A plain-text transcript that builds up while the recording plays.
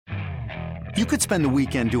You could spend the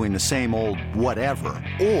weekend doing the same old whatever,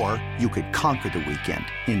 or you could conquer the weekend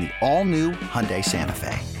in the all-new Hyundai Santa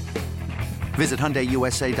Fe. Visit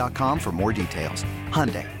HyundaiUSA.com for more details.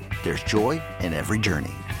 Hyundai, there's joy in every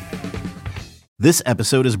journey. This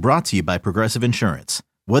episode is brought to you by Progressive Insurance.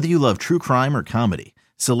 Whether you love true crime or comedy,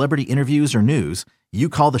 celebrity interviews or news, you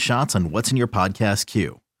call the shots on what's in your podcast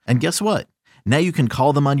queue. And guess what? Now you can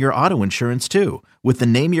call them on your auto insurance too with the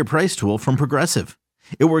Name Your Price tool from Progressive.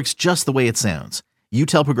 It works just the way it sounds. You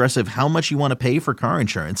tell Progressive how much you want to pay for car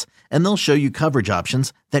insurance, and they'll show you coverage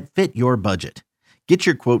options that fit your budget. Get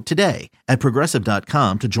your quote today at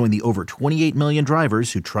Progressive.com to join the over 28 million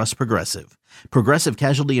drivers who trust Progressive. Progressive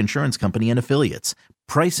Casualty Insurance Company and Affiliates.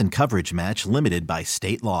 Price and coverage match limited by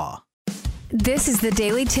state law. This is the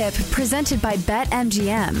Daily Tip presented by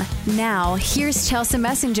BetMGM. Now, here's Chelsea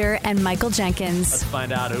Messenger and Michael Jenkins. Let's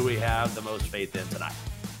find out who we have the most faith in tonight.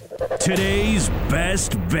 Today's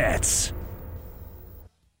best bets.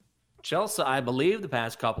 Chelsea, I believe the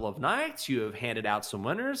past couple of nights you have handed out some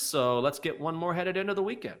winners, so let's get one more headed into the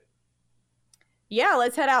weekend. Yeah,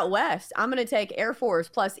 let's head out west. I'm going to take Air Force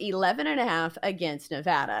plus 11.5 against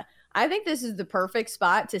Nevada. I think this is the perfect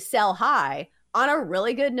spot to sell high on a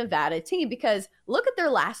really good Nevada team because look at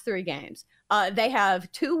their last three games. They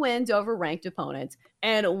have 2 wins over ranked opponents,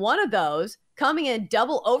 and one of those coming in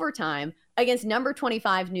double overtime against number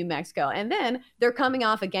 25 New Mexico. And then they're coming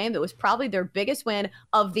off a game that was probably their biggest win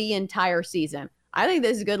of the entire season. I think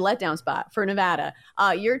this is a good letdown spot for Nevada.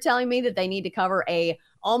 You're telling me that they need to cover a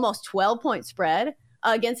almost 12-point spread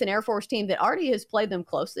against an Air Force team that already has played them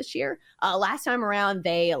close this year. Last time around,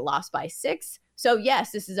 they lost by 6. So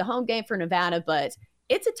yes, this is a home game for Nevada, but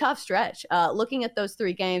it's a tough stretch. Looking at those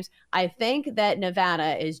 3 games, I think that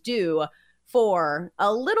Nevada is due for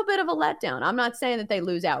a little bit of a letdown. I'm not saying that they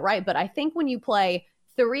lose outright, but I think when you play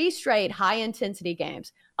 3 straight high-intensity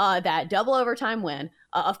games, that double overtime win,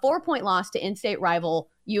 a 4-point loss to in-state rival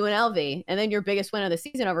UNLV, and then your biggest win of the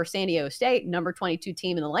season over San Diego State, number 22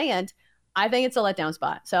 team in the land, I think it's a letdown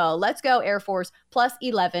spot. So let's go Air Force plus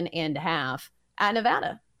 11.5 at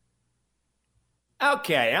Nevada.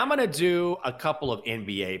 Okay, I'm going to do a couple of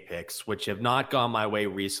NBA picks, which have not gone my way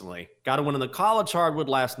recently. Got a win in the college hardwood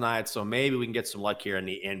last night, so maybe we can get some luck here in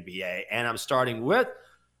the NBA. And I'm starting with,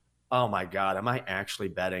 oh my God, am I actually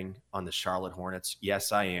betting on the Charlotte Hornets?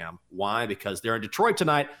 Yes, I am. Why? Because they're in Detroit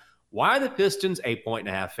tonight. Why are the Pistons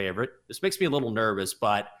 8.5 favorite? This makes me a little nervous,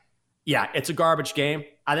 but yeah, it's a garbage game.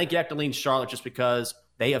 I think you have to lean Charlotte just because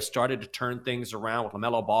they have started to turn things around with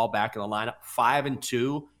LaMelo Ball back in the lineup,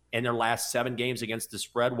 5-2. In their last 7 games against the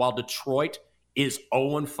spread, while Detroit is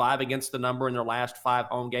 0-5 against the number in their last 5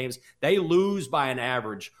 home games. They lose by an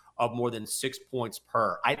average of more than 6 points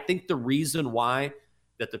per. I think the reason why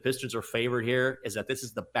that the Pistons are favored here is that this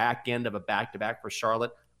is the back end of a back-to-back for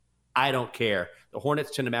Charlotte. I don't care. The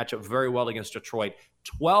Hornets tend to match up very well against Detroit.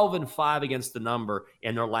 12-5 against the number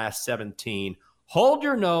in their last 17. Hold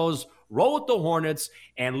your nose, roll with the Hornets,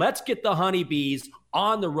 and let's get the Honeybees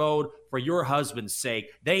on the road for your husband's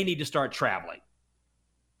sake. They need to start traveling.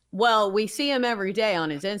 Well, we see him every day on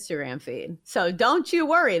his Instagram feed. So don't you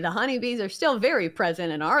worry. The Honeybees are still very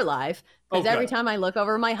present in our life because every time I look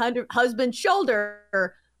over my husband's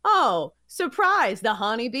shoulder, oh, surprise, the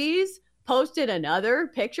Honeybees posted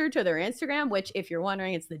another picture to their Instagram, which if you're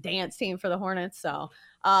wondering, it's the dance team for the Hornets. So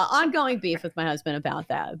ongoing beef with my husband about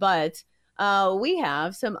that. But we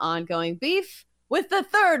have some ongoing beef with the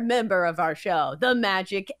third member of our show, the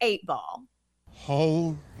Magic 8 Ball.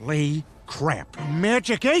 Holy crap.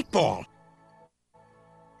 Magic 8 Ball.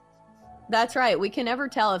 That's right. We can never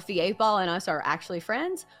tell if the 8 Ball and us are actually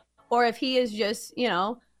friends or if he is just,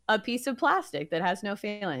 a piece of plastic that has no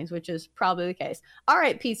feelings, which is probably the case. All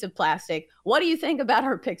right, piece of plastic. What do you think about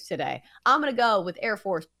our picks today? I'm going to go with Air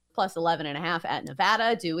Force plus 11.5 at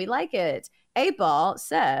Nevada. Do we like it? 8 Ball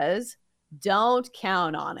says, don't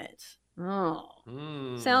count on it. Oh,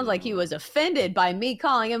 sounds like he was offended by me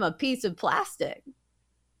calling him a piece of plastic.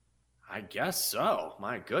 I guess so.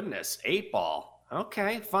 My goodness. 8 Ball.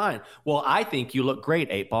 Okay, fine. Well, I think you look great,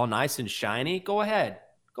 8 Ball. Nice and shiny. Go ahead.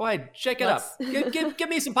 Shake it up. Give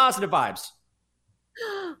me some positive vibes.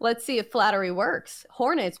 Let's see if flattery works.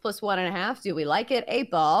 Hornets plus 1.5. Do we like it?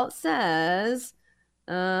 8 Ball says,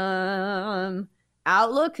 outlook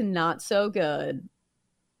not so good.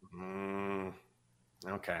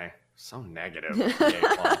 Okay. So negative.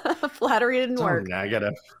 Flattery didn't work.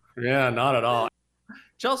 Negative. Yeah, not at all.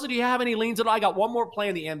 Chelsea, do you have any leans at all? I got one more play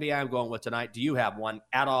in the NBA I'm going with tonight. Do you have one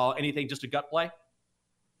at all? Anything, just a gut play?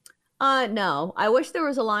 No. I wish there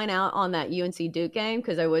was a line out on that UNC Duke game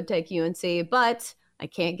because I would take UNC, but I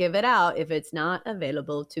can't give it out if it's not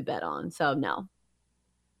available to bet on. So no.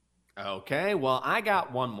 Okay, well, I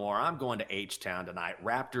got one more. I'm going to H-Town tonight.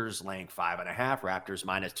 Raptors laying 5.5. Raptors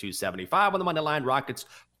minus 275 on the Monday line. Rockets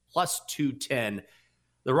plus 210.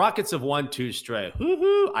 The Rockets have won 2 straight.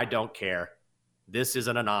 Woo-hoo, I don't care. This is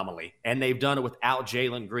an anomaly. And they've done it without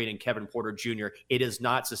Jalen Green and Kevin Porter Jr. It is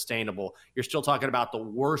not sustainable. You're still talking about the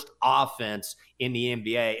worst offense in the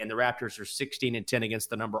NBA, and the Raptors are 16-10 against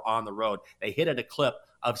the number on the road. They hit at a clip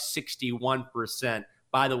of 61%.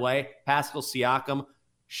 By the way, Pascal Siakam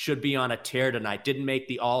should be on a tear tonight. Didn't make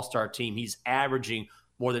the All-Star team. He's averaging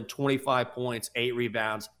more than 25 points, 8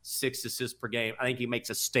 rebounds, 6 assists per game. I think he makes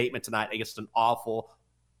a statement tonight against an awful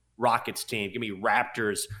Rockets team. Give me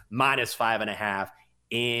Raptors minus 5.5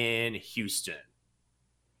 in Houston.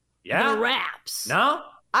 Yeah. The Raps. No?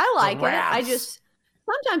 I like it.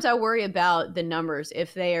 Sometimes I worry about the numbers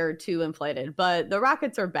if they are too inflated, but the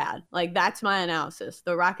Rockets are bad. Like, that's my analysis.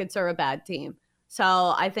 The Rockets are a bad team.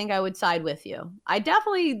 So I think I would side with you. I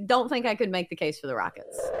definitely don't think I could make the case for the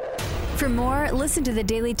Rockets. For more, listen to the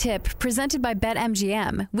Daily Tip presented by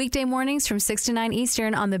BetMGM. Weekday mornings from 6 to 9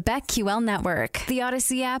 Eastern on the BetQL network, the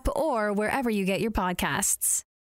Odyssey app, or wherever you get your podcasts.